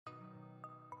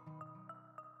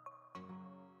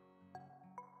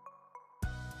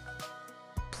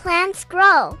plants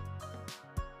grow?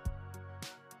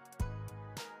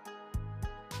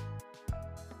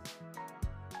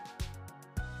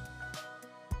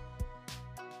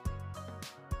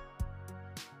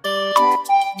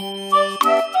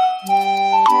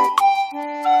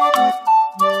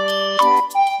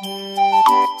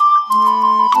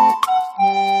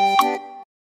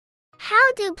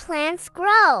 How do plants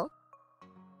grow?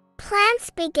 Plants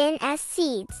begin as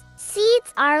seeds.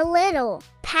 Seeds are little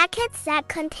packets that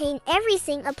contain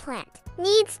everything a plant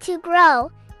needs to grow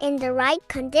in the right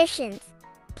conditions.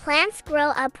 Plants grow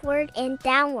upward and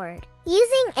downward,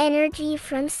 using energy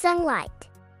from sunlight.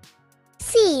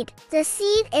 Seed. The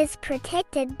seed is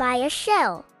protected by a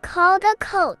shell, called a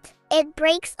coat. It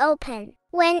breaks open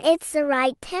when it's the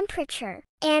right temperature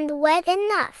and wet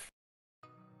enough.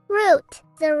 Root.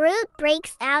 The root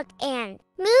breaks out and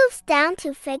moves down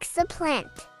to fix the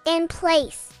plant in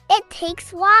place. It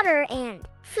takes water and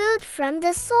food from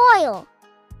the soil.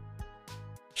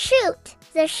 Shoot.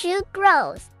 The shoot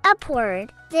grows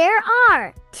upward. There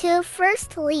are 2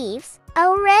 first leaves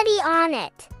already on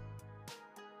it.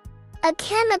 A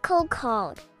chemical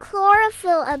called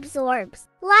chlorophyll absorbs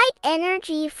light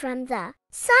energy from the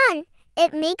sun.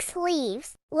 It makes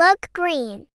leaves look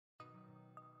green.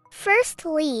 First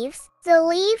leaves. The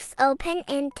leaves open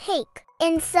and take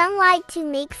in sunlight to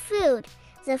make food.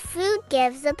 The food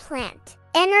gives the plant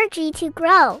energy to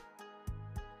grow.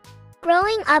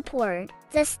 Growing upward.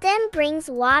 The stem brings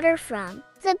water from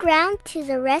the ground to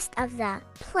the rest of the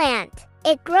plant.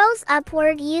 It grows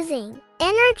upward using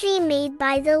energy made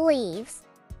by the leaves.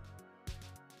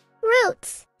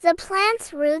 Roots. The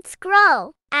plant's roots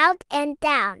grow out and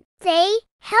down. They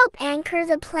help anchor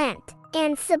the plant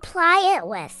and supply it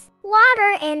with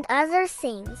water and other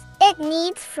things it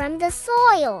needs from the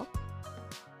soil.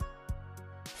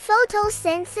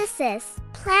 Photosynthesis.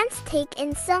 Plants take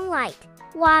in sunlight,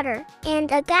 water,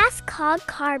 and a gas called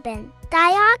carbon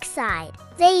dioxide.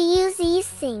 They use these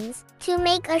things to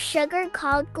make a sugar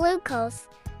called glucose.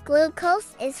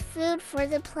 Glucose is food for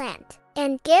the plant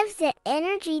and gives it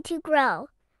energy to grow.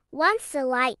 Once the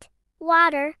light,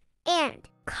 water, and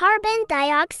carbon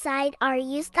dioxide are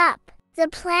used up, the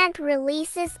plant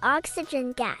releases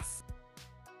oxygen gas.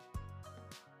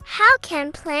 How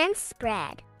can plants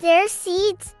spread their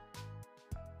seeds?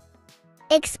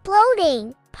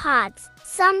 Exploding pods.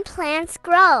 Some plants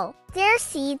grow their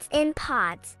seeds in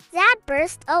pods that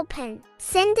burst open,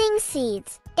 sending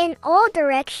seeds in all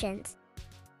directions.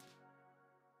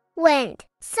 Wind.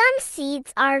 Some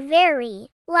seeds are very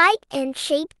light in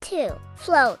shape to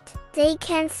float. They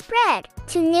can spread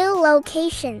to new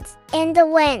locations in the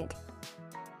wind.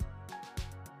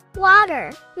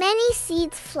 Water. Many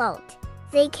seeds float.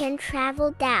 They can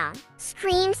travel down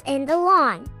streams in the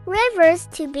lawn, rivers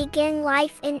to begin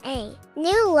life in a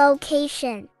new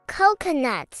location.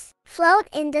 Coconuts float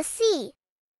in the sea.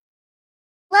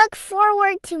 Look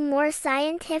forward to more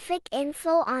scientific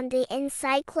info on the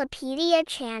Encyclopedia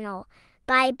channel.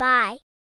 Bye-bye.